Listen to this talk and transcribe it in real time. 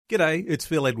G'day, it's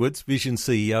Phil Edwards, Vision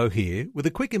CEO here, with a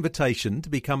quick invitation to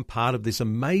become part of this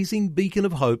amazing beacon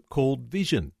of hope called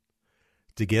Vision.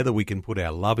 Together we can put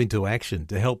our love into action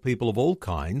to help people of all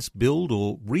kinds build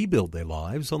or rebuild their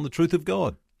lives on the truth of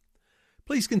God.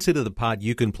 Please consider the part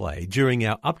you can play during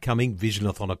our upcoming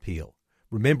Visionathon appeal,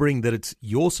 remembering that it's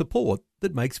your support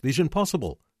that makes Vision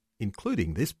possible,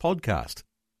 including this podcast.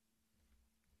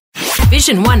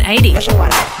 Vision 180.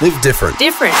 Live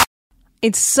different.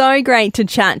 It's so great to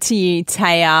chat to you,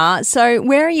 Taya. So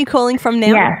where are you calling from now?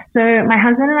 Yeah, so my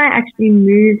husband and I actually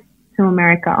moved to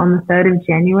America on the 3rd of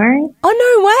January.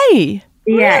 Oh, no way.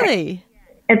 Yeah. Really?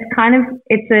 It's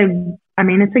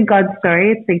a God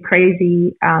story. It's a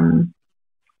crazy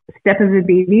step of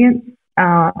obedience.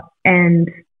 And,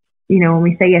 when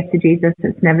we say yes to Jesus,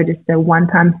 it's never just a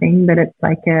one-time thing, but it's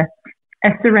like a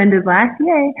surrendered life.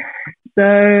 Yay.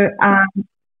 So,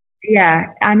 we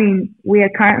are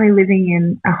currently living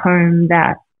in a home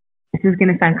that, this is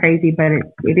going to sound crazy, but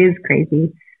it is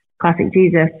crazy. Classic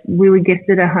Jesus. We were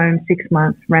gifted a home 6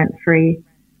 months rent-free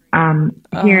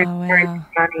here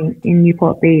in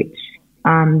Newport Beach,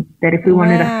 that if we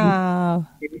wanted a home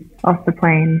off the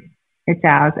plane, it's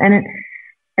ours. And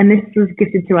this was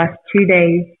gifted to us 2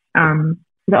 days.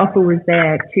 The offer was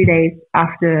there 2 days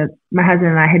after my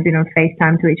husband and I had been on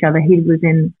FaceTime to each other. He was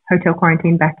in hotel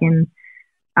quarantine back in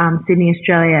Sydney,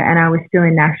 Australia, and I was still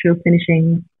in Nashville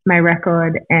finishing my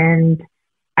record. And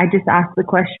I just asked the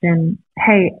question,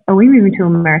 hey, are we moving to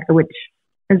America? Which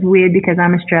is weird because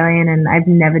I'm Australian and I've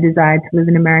never desired to live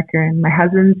in America. And my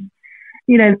husband's,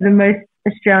 the most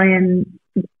Australian.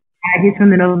 He's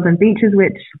from the Northern Beaches,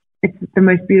 which it's the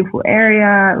most beautiful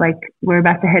area. Like, we're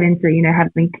about to head into,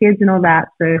 having kids and all that.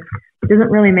 So it doesn't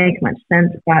really make much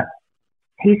sense. But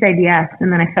he said yes.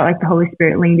 And then I felt like the Holy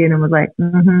Spirit leaned in and was like,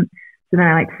 mm-hmm. So then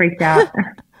I freaked out.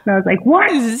 So I was like, what?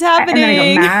 This is happening. And then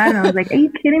I got mad and I was like, are you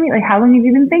kidding me? Like, how long have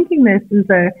you been thinking this? And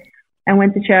so I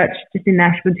went to church just in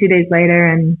Nashville 2 days later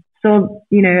and saw,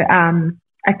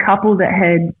 a couple that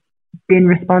had been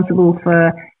responsible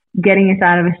for getting us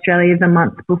out of Australia the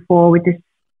month before with this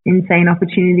insane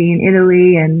opportunity in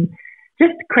Italy and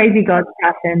just crazy God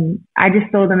stuff. And I just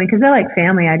saw them, because they're like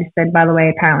family. I just said, by the way,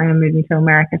 apparently I'm moving to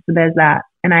America. So there's that.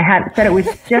 And I had said it with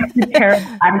just the terrible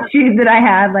attitude that I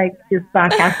had, like just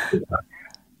sarcastic.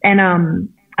 And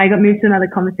I got moved to another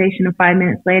conversation, and 5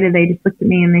 minutes later, they just looked at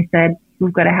me and they said,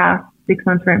 we've got a house, 6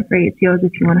 months rent free. It's yours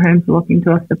if you want a home to walk into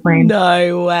off the plane.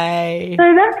 No way.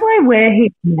 So that's why we're here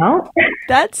now.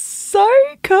 That's so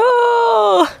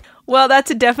cool. Well,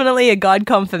 that's definitely a God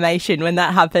confirmation when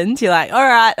that happens. You're like, all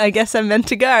right, I guess I'm meant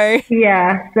to go.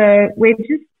 Yeah. So we've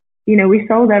just, we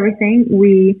sold everything.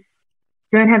 We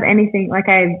don't have anything. Like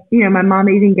my mom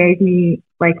even gave me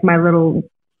like my little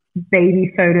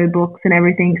baby photo books and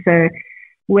everything. So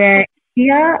we're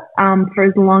here for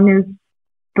as long as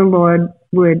the Lord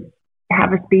would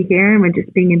have us be here, and we're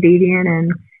just being obedient.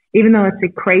 And even though it's a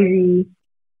crazy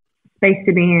space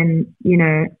to be in,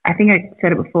 I think I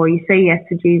said it before, you say yes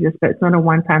to Jesus, but it's not a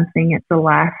one-time thing, it's a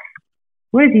life.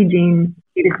 What is Eugene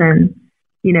Peterson?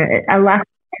 A life,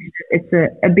 it's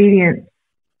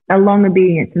a long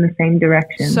obedience in the same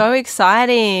direction. So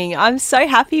exciting. I'm so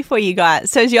happy for you guys.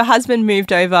 So has your husband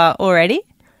moved over already?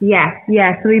 Yeah.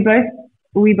 So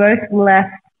we both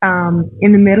left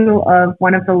in the middle of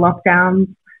one of the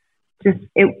lockdowns.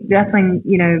 That's when,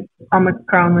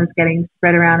 Omicron was getting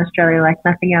spread around Australia like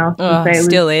nothing else. Oh, so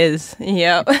still is.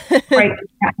 Yep. Great.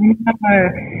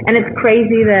 And it's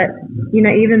crazy that,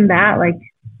 even that, like,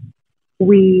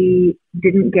 we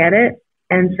didn't get it.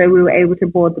 And so we were able to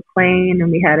board the plane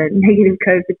and we had a negative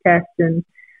COVID test, and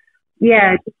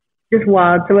just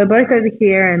wild. So we're both over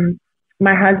here, and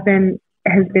my husband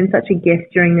has been such a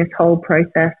gift during this whole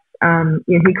process.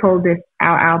 He called this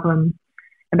our album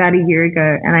about a year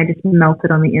ago, and I just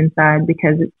melted on the inside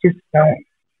because it's just felt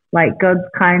like God's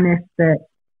kindness that,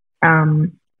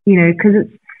 because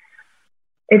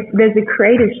there's a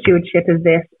creative stewardship of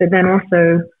this, but then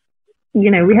also,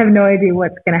 we have no idea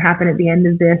what's going to happen at the end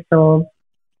of this, or,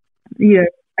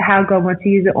 how God wants to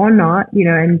use it or not,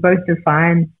 and both are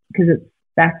fine because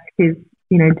that's his,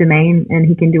 domain, and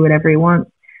he can do whatever he wants.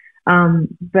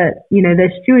 But,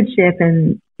 there's stewardship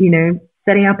and,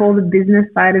 setting up all the business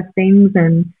side of things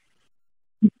and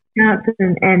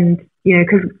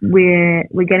because we're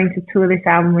getting to tour this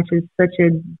album, which is such a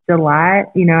delight.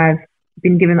 I've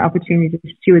been given the opportunity to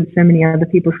steward so many other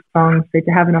people's songs, so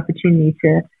to have an opportunity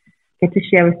to get to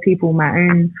share with people my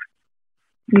own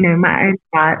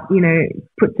part,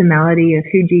 put to melody of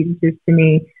who Jesus is to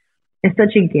me, is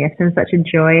such a gift and such a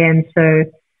joy. And so,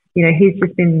 he's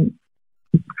just been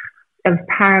of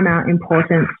paramount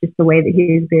importance, just the way that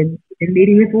he has been and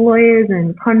meeting with lawyers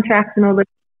and contracts and all those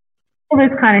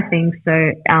kind of things.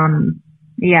 So,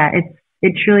 yeah,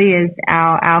 it truly is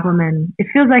our album, and it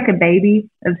feels like a baby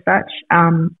of such.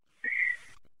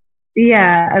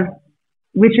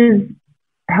 Which is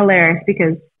hilarious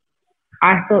because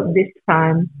I thought this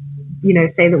time,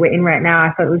 say that we're in right now,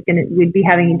 I thought we'd be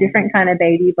having a different kind of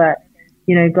baby, but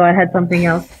God had something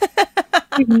else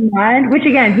in mind. Which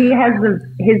again, he has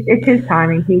it's his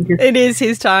timing. It is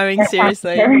his timing.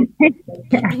 Seriously, yeah.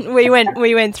 We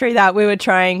went through that. We were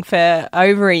trying for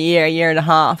over a year and a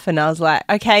half, and I was like,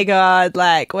 okay, God,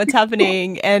 like what's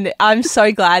happening? And I'm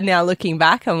so glad now looking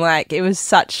back. I'm like, it was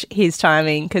such his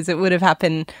timing because it would have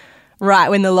happened right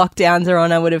when the lockdowns are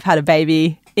on. I would have had a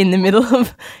baby in the middle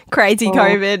of crazy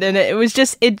COVID, and it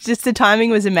just the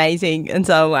timing was amazing. And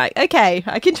so I'm like, okay,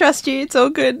 I can trust you. It's all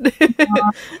good.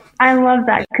 I love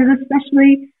that because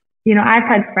especially, I've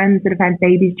had friends that have had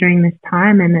babies during this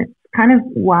time, and it's kind of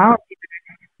wild.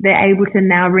 They're able to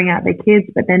now bring out their kids,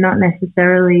 but they're not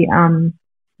necessarily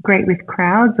great with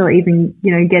crowds or even,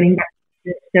 getting back.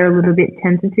 They're a little bit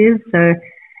tentative. So,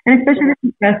 and especially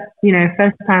this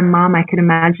first time mom, I could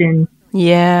imagine.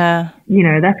 Yeah.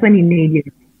 That's when you need you.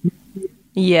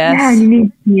 Yes. Yeah, and you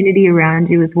need community around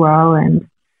you as well. And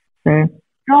so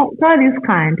God is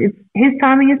kind. His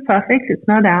timing is perfect. It's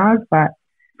not ours, but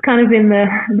it's kind of in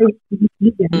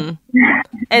the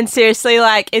And seriously,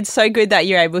 like, it's so good that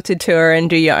you're able to tour and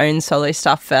do your own solo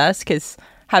stuff first, because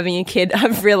having a kid,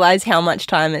 I've realized how much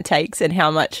time it takes and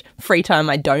how much free time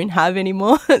I don't have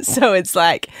anymore. So it's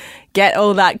like, get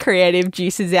all that creative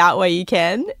juices out where you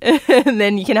can, and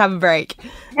then you can have a break.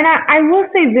 And I will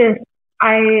say this,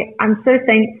 I'm so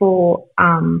thankful.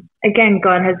 Again,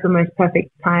 God has the most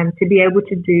perfect time to be able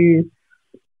to do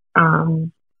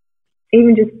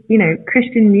even just,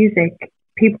 Christian music.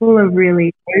 People are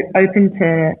really open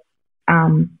to,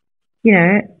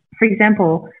 for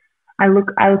example, I look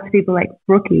to people like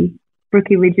Brookie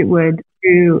Lidgetwood,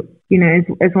 who,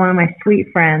 is one of my sweet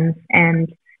friends, and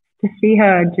to see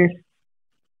her just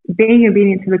being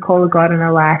obedient to the call of God in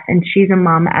her life, and she's a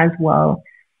mom as well,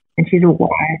 and she's a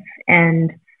wife,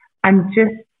 and I'm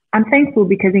thankful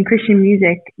because in Christian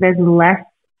music there's less.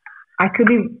 I could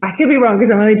be wrong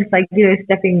because I'm only just like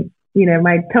stepping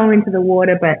my toe into the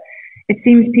water, but it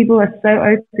seems people are so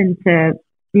open to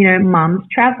moms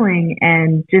traveling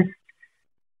and just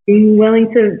being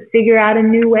willing to figure out a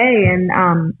new way. And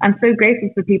I'm so grateful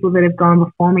for people that have gone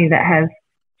before me that have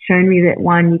shown me that,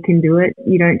 one, you can do it.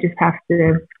 You don't just have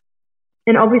to.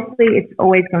 And obviously it's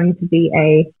always going to be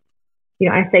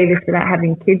I say this without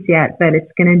having kids yet, but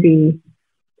it's going to be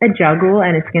a juggle,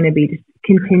 and it's going to be just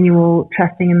continual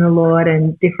trusting in the Lord,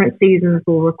 and different seasons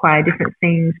will require different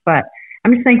things. But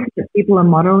I'm just thankful that people are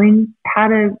modeling how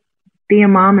to be a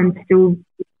mom and still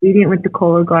be obedient with the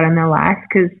call of God in their life,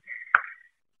 because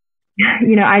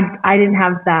I didn't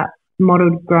have that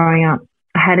modeled growing up.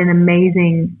 I had an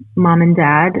amazing mom and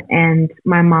dad, and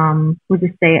my mom was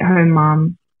a stay-at-home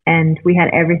mom, and we had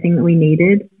everything that we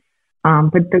needed.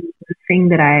 But the thing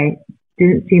that I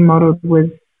didn't see modeled was,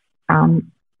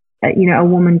 a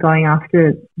woman going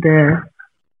after the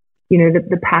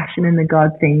passion and the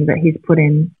God thing that He's put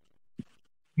in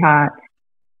her heart.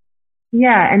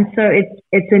 Yeah, and so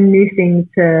it's a new thing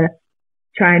to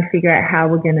try and figure out how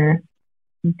we're gonna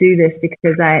do this,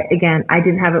 because I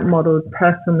didn't have it modeled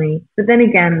personally. But then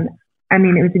again,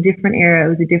 it was a different era, it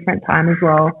was a different time as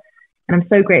well. And I'm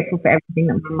so grateful for everything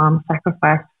that my mom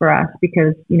sacrificed for us,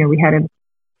 because, we had a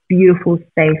beautiful,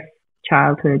 safe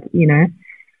childhood,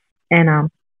 and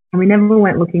we never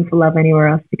went looking for love anywhere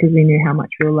else because we knew how much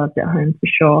we were loved at home, for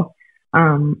sure.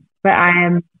 But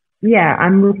I'm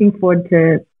looking forward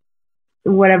to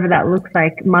whatever that looks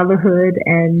like, motherhood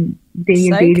and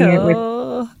being obedient with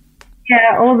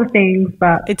all the things.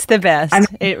 But it's the best.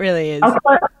 It really is.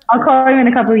 I'll call you in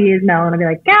a couple of years, Mel, and I'll be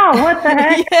like, "Gal, what the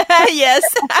heck?" Yeah, yes.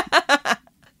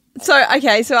 So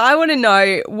I want to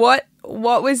know what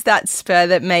was that spur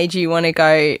that made you want to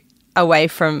go away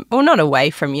from, or not away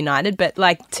from United, but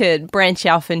like to branch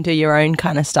off and do your own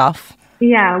kind of stuff?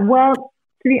 Yeah, well,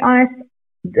 to be honest,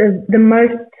 the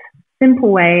most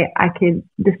simple way I could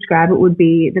describe it would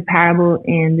be the parable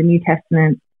in the New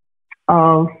Testament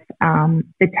of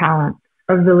the talent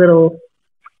of the little.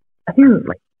 I think it was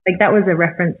like that was a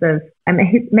reference of.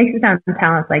 It makes it sound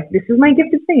talents like this is my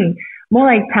gift of singing. More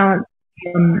like talent.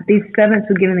 These servants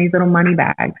were given these little money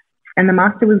bags, and the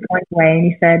master was going away, and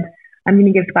he said, "I'm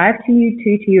going to give 5 to you,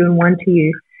 2 to you, and 1 to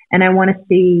you, and I want to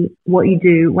see what you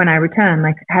do when I return.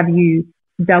 Like, have you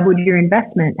doubled your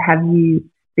investment? Have you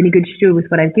been a good steward with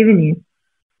what I've given you?"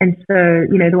 And so,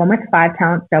 the one with 5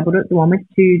 talents doubled it, the one with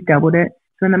 2 doubled it,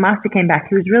 So when the master came back,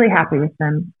 he was really happy with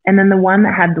them. And then the one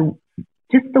that had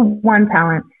just the one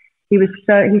talent, he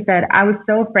said, I was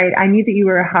so afraid. I knew that you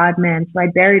were a hard man, so I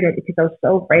buried it because I was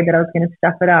so afraid that I was going to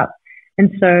stuff it up.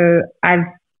 And so I've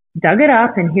dug it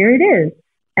up and here it is.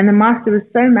 And the master was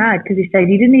so mad because he said,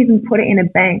 you didn't even put it in a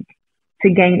bank to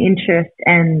gain interest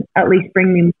and at least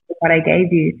bring me what I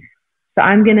gave you. So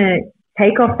I'm going to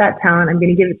take off that talent. I'm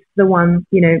going to give it to the one,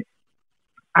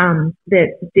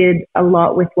 that did a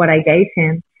lot with what I gave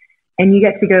him. And you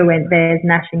get to go when there's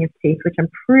gnashing of teeth, which I'm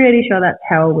pretty sure that's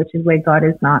hell, which is where God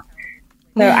is not.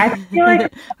 So I feel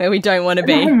like where we don't want to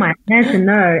be. Oh my goodness,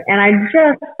 no. And I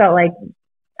just felt like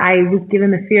I was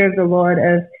given the fear of the Lord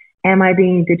of, am I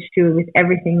being a good steward with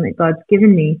everything that God's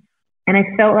given me? And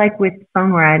I felt like with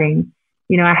songwriting,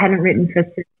 I hadn't written for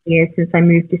 6 years since I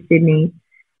moved to Sydney.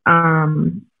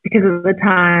 Because at the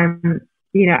time,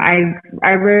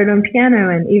 I wrote on piano,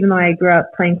 and even though I grew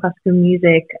up playing classical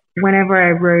music, whenever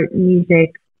I wrote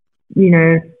music,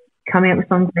 coming up with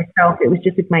songs myself, it was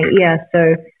just with my ear.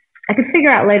 So I could figure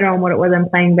out later on what it was I'm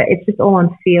playing, but it's just all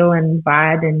on feel and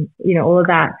vibe and, all of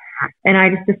that. And I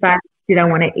just decided, did I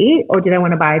want to eat or did I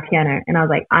want to buy a piano? And I was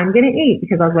like, I'm going to eat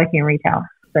because I was working in retail.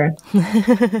 So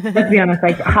let's be honest,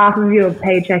 like half of your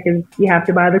paycheck is you have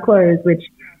to buy the clothes, which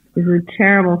is a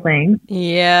terrible thing.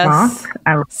 Yes.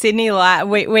 Sydney,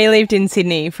 we lived in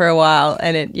Sydney for a while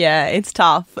and it's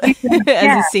tough as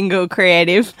a single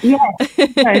creative. Yeah.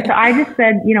 So I just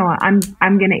said,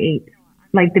 I'm going to eat.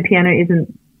 Like the piano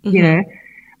isn't,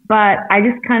 but I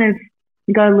just kind of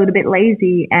got a little bit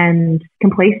lazy and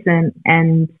complacent,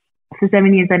 and for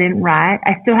 7 years I didn't write.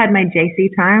 I still had my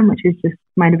JC time, which is just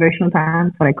my devotional time.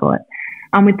 That's what I call it.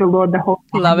 I'm with the Lord the whole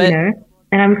time, Love it.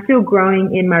 And I'm still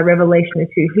growing in my revelation of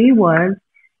who he was,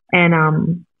 and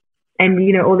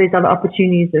all these other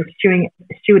opportunities of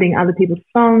stewarding other people's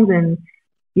songs and,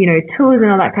 tours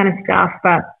and all that kind of stuff.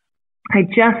 But I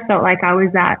just felt like I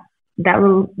was that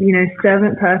little,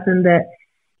 servant person that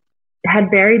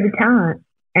had buried the talent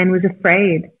and was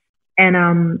afraid. And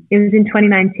it was in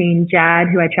 2019, Jad,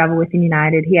 who I travel with in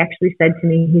United, he actually said to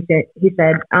me, he said,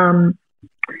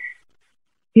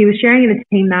 he was sharing in a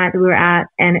team night that we were at,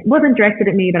 and it wasn't directed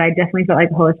at me, but I definitely felt like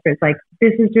the Holy Spirit's like,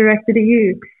 this is directed at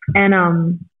you. And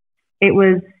it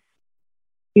was,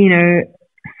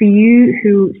 for you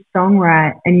who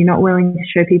songwrite and you're not willing to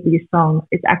show people your songs,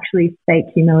 it's actually fake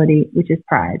humility, which is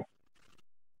pride.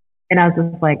 And I was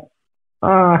just like,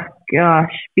 oh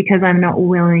gosh, because I'm not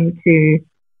willing to,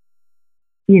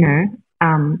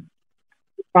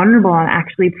 vulnerable. I'm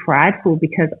actually prideful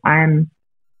because I'm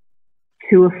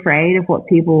too afraid of what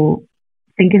people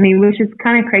think of me, which is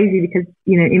kind of crazy because,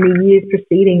 in the years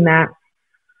preceding that,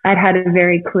 I'd had a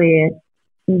very clear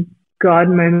God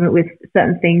moment with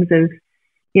certain things of,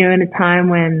 in a time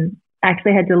when I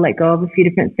actually had to let go of a few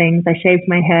different things. I shaved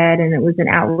my head and it was an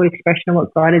outward expression of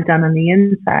what God had done on the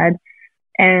inside.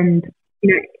 And,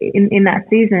 in that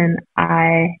season,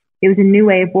 it was a new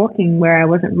way of walking where I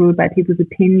wasn't ruled by people's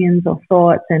opinions or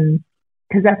thoughts. And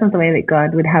because that's not the way that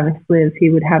God would have us live. He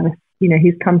would have us,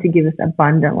 he's come to give us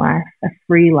abundant life, a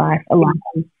free life, a life.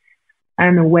 I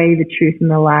am the way, the truth, and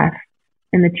the life.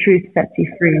 And the truth sets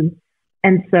you free.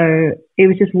 And so it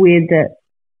was just weird that,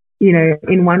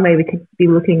 in one way we could be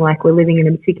looking like we're living in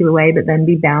a particular way, but then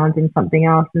be bound in something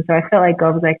else. And so I felt like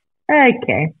God was like,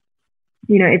 okay,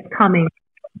 it's coming.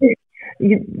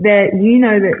 That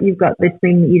you've got this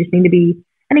thing that you just need to be.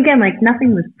 And again, like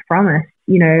nothing was promised,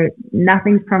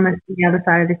 nothing's promised on the other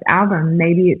side of this album.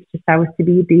 Maybe it's just I was to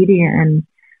be obedient, and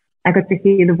I got to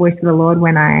hear the voice of the Lord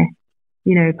when I,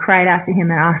 cried out to him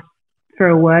and asked for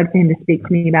a word for him to speak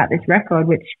to me about this record,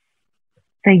 which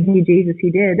thank you, Jesus,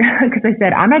 he did. Because I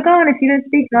said, I'm not going if you don't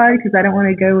speak, God, because I don't want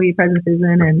to go where your presence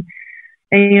isn't. And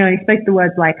he spoke the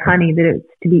words like honey, that it's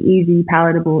to be easy,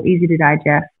 palatable, easy to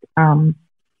digest.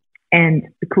 And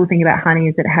the cool thing about honey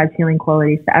is that it has healing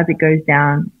qualities. So as it goes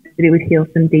down, that it would heal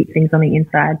some deep things on the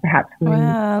inside, perhaps when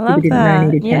people didn't know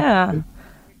needed. Yeah.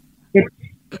 It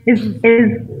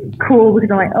is cool because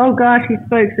I'm like, oh gosh, he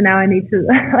spoke, so now I need to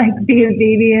be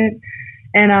obedient.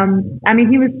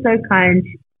 And he was so kind.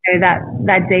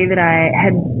 That day that I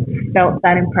had felt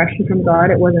that impression from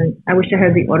God, it wasn't, I wish I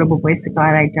heard the audible voice of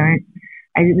God. I don't.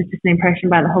 It was just an impression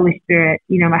by the Holy Spirit.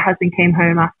 My husband came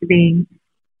home after being,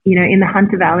 in the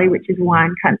Hunter Valley, which is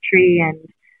wine country. And,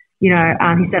 he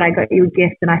said, I got you a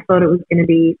gift. And I thought it was going to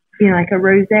be, like a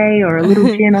rosé or a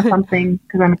little gin or something,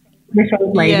 because I'm a British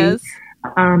old lady. Yes.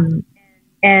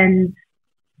 And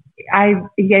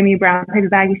he gave me a brown paper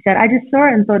bag. He said, I just saw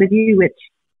it and thought of you, which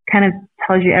kind of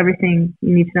tells you everything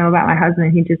you need to know about my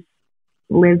husband. He just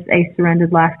lives a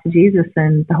surrendered life to Jesus,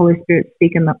 and the Holy Spirit's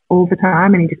speaking all the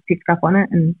time, and he just picks up on it.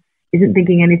 And isn't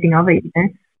thinking anything of it. You know,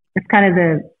 it's kind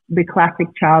of the classic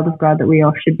child of God that we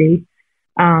all should be.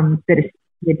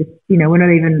 We're just, you know,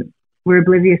 we're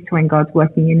oblivious to when God's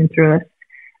working in and through us.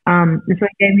 And so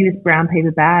he gave me this brown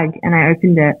paper bag, and I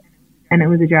opened it, and it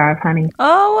was a jar of honey.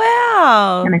 Oh,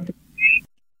 wow. And I said,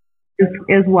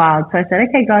 it was wild. So I said,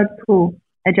 okay, God, cool.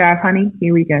 A jar of honey,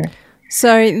 here we go.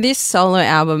 So this solo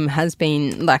album has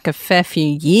been like a fair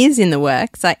few years in the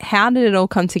works. Like, how did it all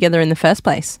come together in the first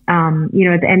place? You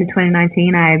know, at the end of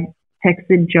 2019, I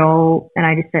texted Joel and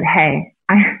I just said, hey,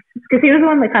 because he was the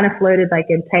one that kind of floated like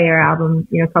a Taya album,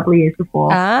 you know, a couple of years before.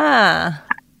 Ah.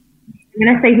 When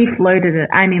I say he floated it,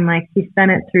 I mean like he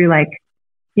sent it through like,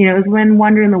 you know, it was when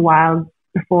Wonder in the Wild,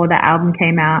 before that album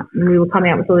came out, and we were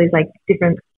coming up with all these like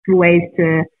different ways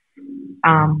to,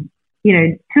 you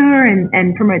know, tour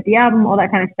and promote the album, all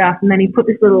that kind of stuff. And then he put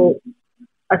this little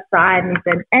aside and he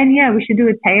said, and yeah, we should do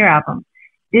a Taya album.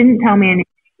 Didn't tell me anything.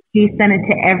 He sent it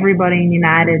to everybody in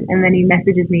United, and then he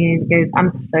messages me and he goes,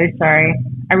 I'm so sorry.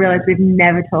 I realized we've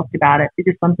never talked about it. Is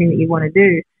this something that you want to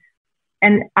do?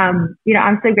 And, you know,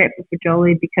 I'm so grateful for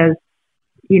Jolie because,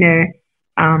 you know,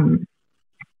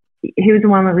 he was the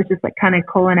one that was just like kind of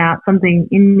calling out something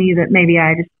in me that maybe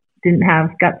I just didn't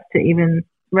have guts to even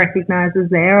recognize was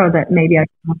there, or that maybe I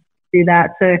couldn't do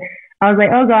that. So I was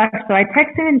like, oh gosh. So I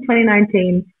texted him in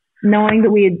 2019, knowing that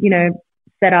we had, you know,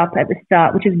 set up at the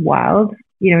start, which is wild.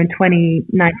 You know, in 2019,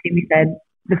 we said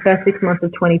the first 6 months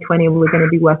of 2020, we were going to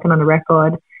be working on a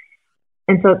record.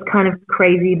 And so it's kind of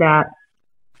crazy that,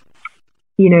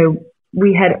 you know,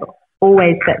 we had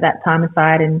always set that time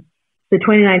aside. And so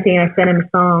 2019, I sent him a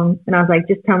song and I was like,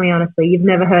 just tell me honestly, you've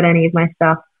never heard any of my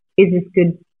stuff. Is this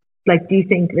good? Like, do you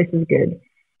think this is good?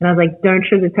 And I was like, don't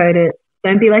sugarcoat it.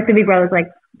 Don't be like the big brother's like,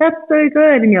 that's so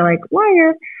good. And you're like,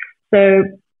 why? So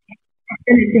I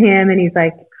sent it to him and he's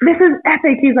like, this is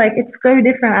epic. He's like, it's so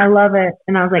different. I love it.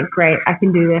 And I was like, great, I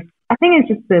can do this. I think it's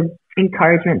just the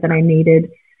encouragement that I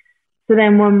needed. So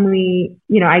then when we,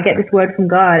 you know, I get this word from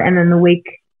God, and then the week,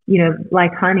 you know,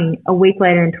 like honey, a week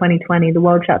later in 2020, the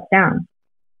world shuts down.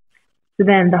 So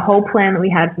then the whole plan that we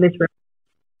had for this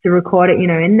to record it, you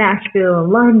know, in Nashville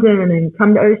and London and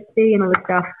come to OC and all this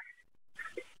stuff,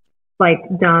 like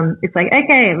done. It's like,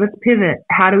 okay, let's pivot.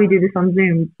 How do we do this on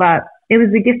Zoom? But it was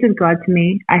the gift of God to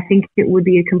me. I think it would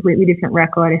be a completely different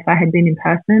record if I had been in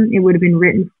person. It would have been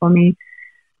written for me,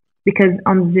 because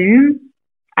on Zoom,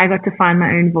 I got to find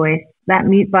my own voice. That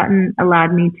mute button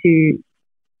allowed me to, you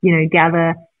know,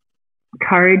 gather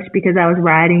courage, because I was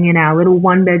writing in our little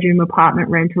 1-bedroom apartment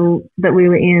rental that we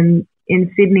were in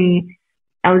Sydney.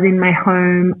 I was in my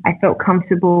home. I felt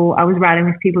comfortable. I was writing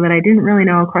with people that I didn't really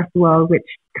know across the world, which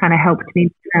kind of helped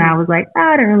me. And I was like,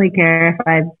 I don't really care if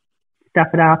I stuff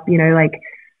it up, you know, like,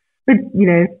 but, you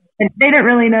know, they don't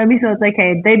really know me, so it's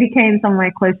okay. They became some of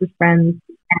my closest friends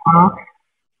now.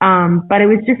 But it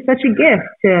was just such a gift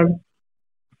to,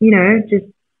 you know, just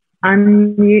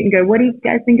unmute and go, what do you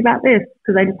guys think about this?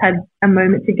 Because I just had a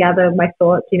moment to gather my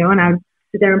thoughts, you know, and I would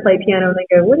sit there and play piano and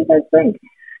they go, what do you guys think?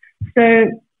 So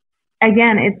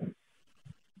again, it's,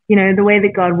 you know, the way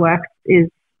that God works is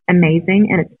amazing,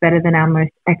 and it's better than our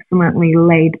most excellently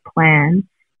laid plan,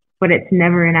 but it's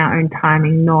never in our own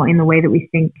timing, nor in the way that we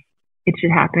think it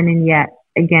should happen. And yet,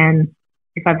 again,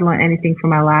 if I've learned anything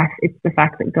from my life, it's the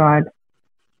fact that God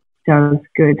does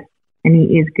good, and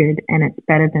he is good, and it's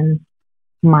better than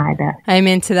my best.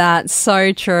 Amen to that.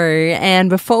 So true. And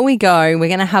before we go, we're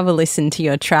going to have a listen to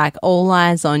your track, All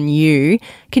Eyes on You.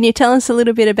 Can you tell us a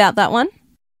little bit about that one?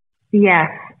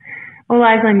 Yes. All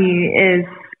Eyes on You is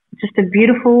just a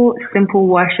beautiful, simple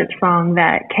worship song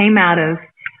that came out of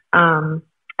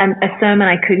a sermon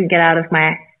I couldn't get out of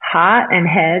my heart and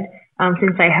head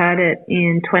since I heard it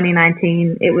in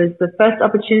 2019. It was the first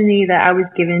opportunity that I was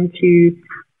given to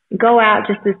go out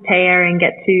just as Taya and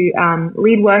get to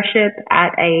lead worship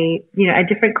at a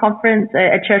different conference,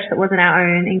 a church that wasn't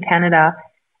our own in Canada.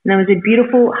 And there was a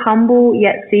beautiful, humble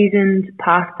yet seasoned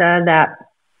pastor, that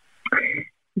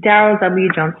Darrell W.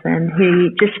 Johnson.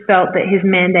 He just felt that his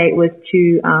mandate was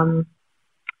to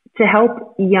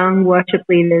help young worship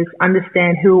leaders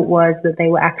understand who it was that they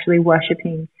were actually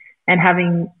worshiping, and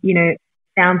having, you know,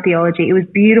 sound theology. It was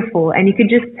beautiful, and you could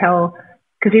just tell,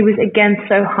 because he was, again,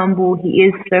 so humble. He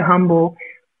is so humble.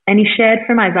 And he shared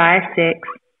from Isaiah 6,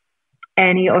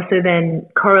 and he also then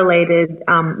correlated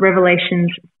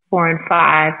Revelations 4 and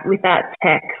 5 with that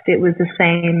text. It was the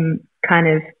same kind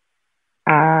of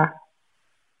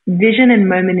vision and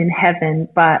moment in heaven,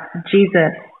 but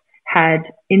Jesus had,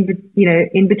 in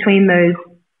between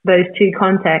those two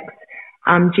contexts,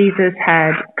 Jesus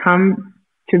had come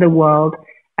to the world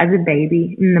as a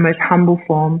baby in the most humble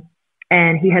form,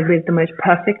 and he had lived the most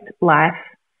perfect life.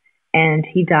 and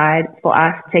he died for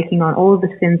us, taking on all of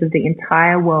the sins of the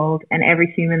entire world and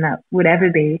every human that would ever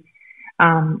be.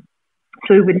 So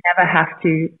we would never have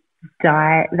to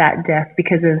die that death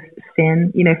because of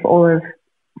sin. You know, for all of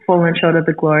fallen short of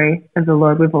the glory of the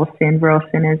Lord, we've all sinned, we're all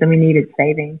sinners, and we needed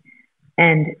saving.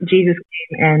 And Jesus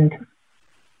came and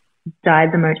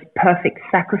died the most perfect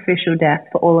sacrificial death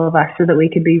for all of us so that we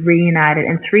could be reunited.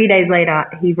 And 3 days later,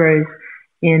 he rose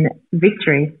in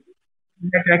victory.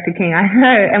 Resurrected King, I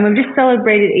know. And we've just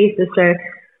celebrated Easter, so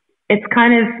it's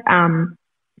kind of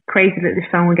crazy that this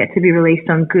song will get to be released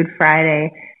on Good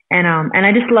Friday. And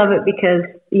I just love it because,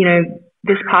 you know,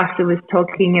 this pastor was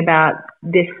talking about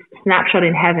this snapshot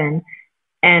in heaven,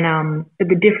 and but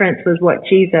the difference was what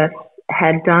Jesus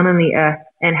had done on the earth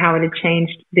and how it had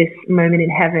changed this moment in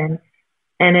heaven.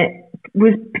 And it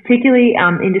was particularly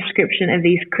in description of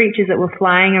these creatures that were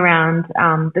flying around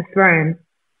the throne.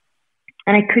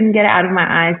 And I couldn't get it out of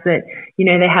my eyes that, you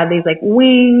know, they had these like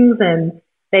wings, and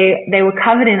they were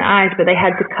covered in eyes, but they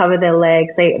had to cover their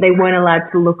legs. They weren't allowed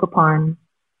to look upon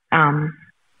on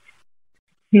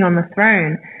the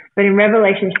throne. But in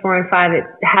Revelations 4 and 5, it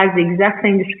has the exact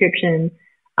same description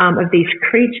of these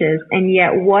creatures, and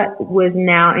yet what was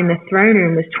now in the throne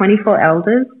room was 24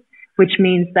 elders, which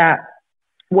means that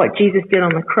what Jesus did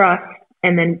on the cross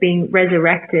and then being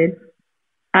resurrected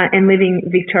and living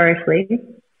victoriously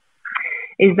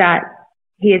is that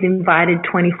he has invited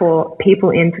 24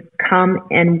 people in to come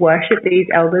and worship these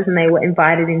elders, and they were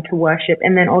invited into worship.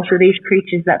 And then also these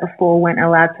creatures that before weren't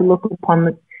allowed to look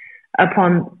upon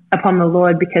the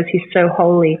Lord because he's so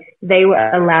holy, they were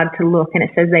allowed to look, and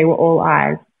it says they were all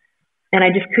eyes. And I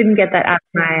just couldn't get that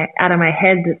out of my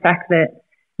head, the fact that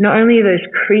not only are those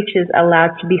creatures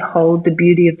allowed to behold the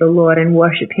beauty of the Lord and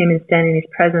worship him and stand in his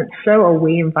presence, so are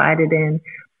we invited in,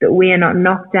 that we are not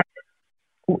knocked down.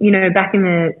 You know, back in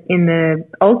the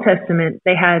Old Testament,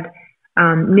 they had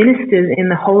ministers in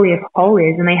the Holy of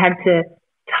Holies, and they had to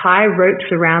tie ropes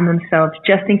around themselves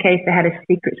just in case they had a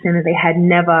secret sin that they had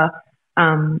never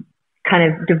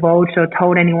kind of divulged or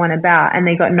told anyone about, and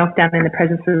they got knocked down in the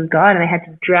presence of God, and they had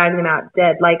to drag them out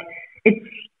dead. Like, it's,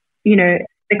 you know,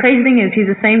 the crazy thing is he's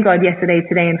the same God yesterday,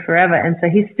 today, and forever, and so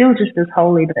he's still just as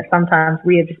holy, but sometimes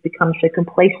we have just become so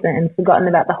complacent and forgotten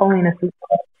about the holiness of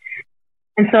God.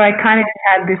 And so I kind of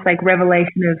had this like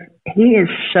revelation of he is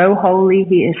so holy,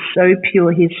 he is so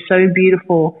pure, he's so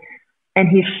beautiful, and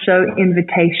he's so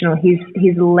invitational.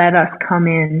 He's let us come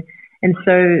in. And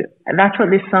so that's what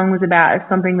this song was about. It's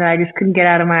something that I just couldn't get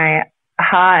out of my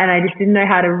heart, and I just didn't know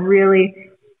how to really,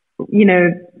 you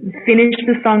know, finish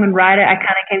the song and write it. I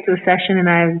kind of came to a session and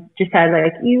I just had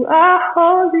like, you are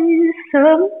holy,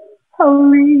 so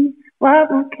holy, what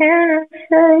can I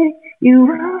say? You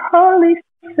are holy,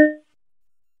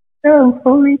 so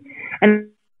holy. And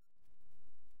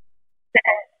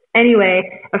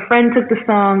anyway, a friend took the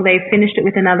song, they finished it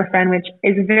with another friend, which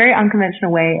is a very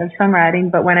unconventional way of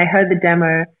songwriting. But when I heard the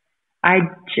demo, I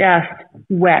just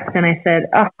wept, and I said,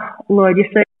 oh, Lord, you're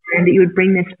so kind that you would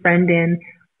bring this friend in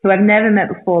who I've never met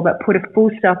before, but put a full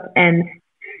stop and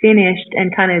finished,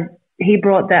 and kind of, he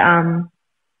brought the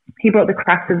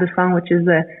crux of the song, which is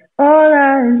the, all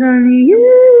eyes on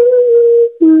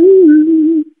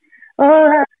you,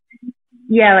 all eyes.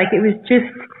 Yeah, like it was just,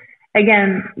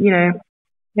 again, you know,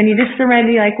 when you just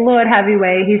surrender, you're like, Lord, have your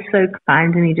way. He's so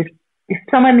kind, and if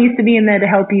someone needs to be in there to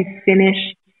help you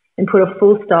finish and put a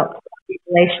full stop to the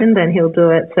situation, then he'll do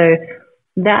it. So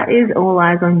that is All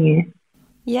Eyes on You.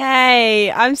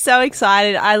 Yay. I'm so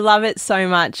excited. I love it so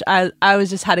much. I was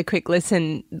just had a quick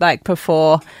listen like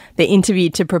before the interview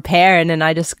to prepare, and then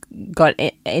I just got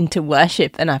into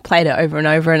worship, and I played it over and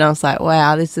over, and I was like,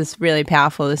 wow, this is really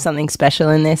powerful. There's something special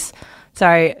in this.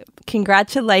 So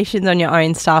congratulations on your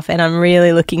own stuff, and I'm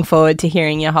really looking forward to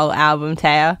hearing your whole album,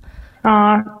 Taya.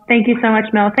 Oh, thank you so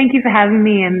much, Mel. Thank you for having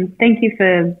me, and thank you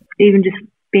for even just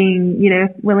being, you know,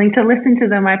 willing to listen to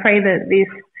them. I pray that these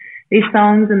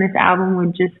songs and this album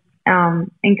would just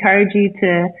encourage you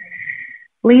to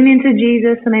lean into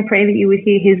Jesus, and I pray that you would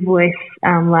hear his voice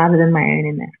louder than my own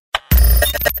in this.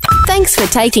 Thanks for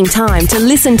taking time to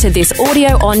listen to this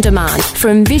audio on demand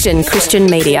from Vision Christian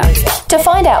Media. To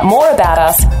find out more about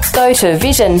us, go to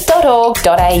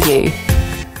vision.org.au.